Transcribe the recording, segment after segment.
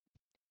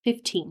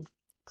15.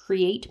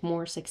 Create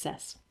more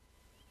success.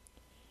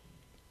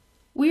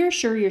 We are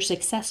sure you're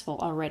successful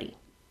already,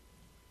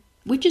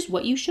 which is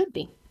what you should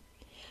be.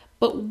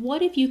 But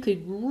what if you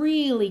could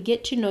really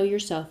get to know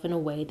yourself in a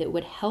way that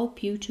would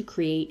help you to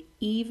create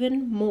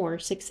even more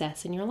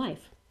success in your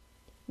life?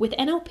 With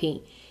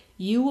NLP,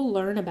 you will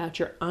learn about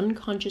your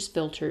unconscious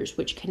filters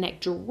which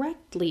connect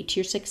directly to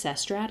your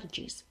success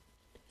strategies.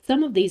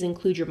 Some of these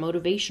include your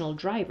motivational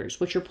drivers,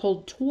 which are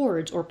pulled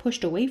towards or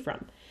pushed away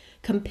from,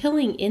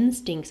 compelling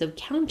instincts of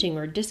counting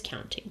or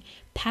discounting,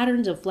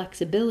 patterns of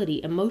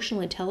flexibility,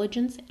 emotional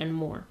intelligence, and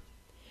more.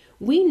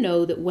 We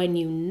know that when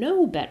you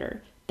know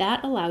better,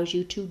 that allows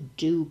you to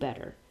do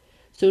better.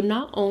 So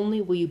not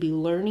only will you be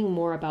learning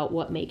more about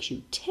what makes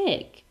you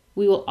tick,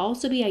 we will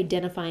also be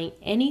identifying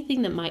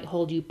anything that might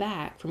hold you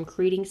back from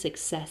creating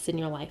success in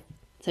your life,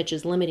 such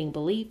as limiting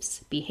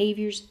beliefs,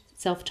 behaviors,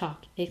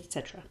 self-talk,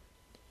 etc.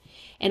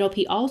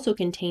 NLP also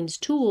contains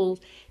tools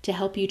to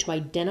help you to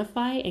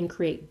identify and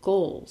create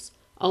goals,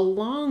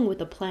 along with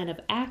a plan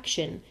of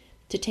action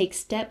to take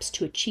steps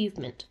to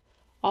achievement,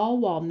 all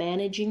while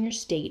managing your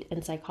state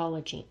and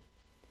psychology.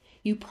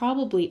 You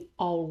probably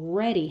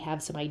already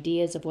have some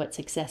ideas of what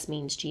success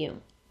means to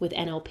you. With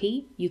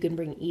NLP, you can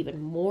bring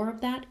even more of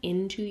that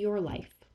into your life.